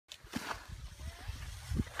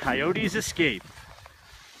Coyote's Escape.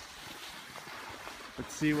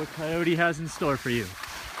 Let's see what Coyote has in store for you.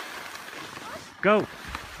 Go!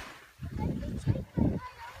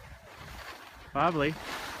 Probably.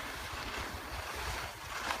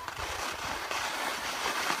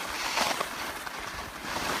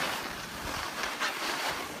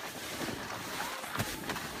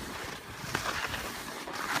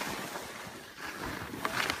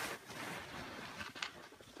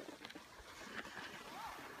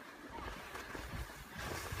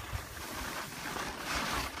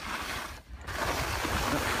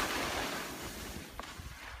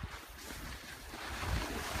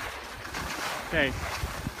 Okay,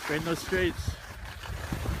 straighten those straights.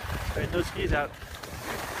 Straighten those skis out.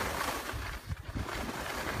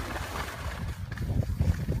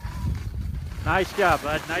 Nice job,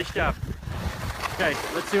 bud. Nice job. Okay,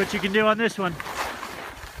 let's see what you can do on this one.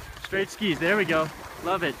 Straight skis. There we go.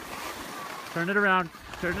 Love it. Turn it around.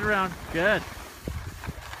 Turn it around. Good.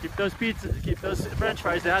 Keep those pizzas. Keep those French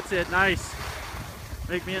fries. That's it. Nice.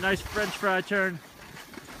 Make me a nice French fry turn.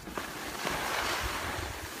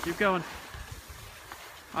 Keep going.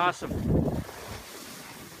 Awesome.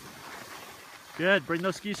 Good. Bring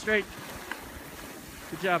those skis straight.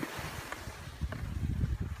 Good job.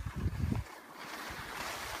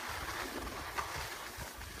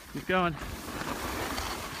 Keep going.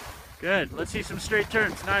 Good. Let's see some straight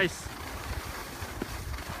turns. Nice.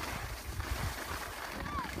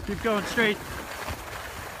 Keep going straight.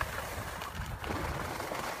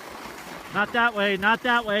 Not that way. Not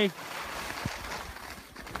that way.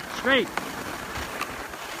 Straight.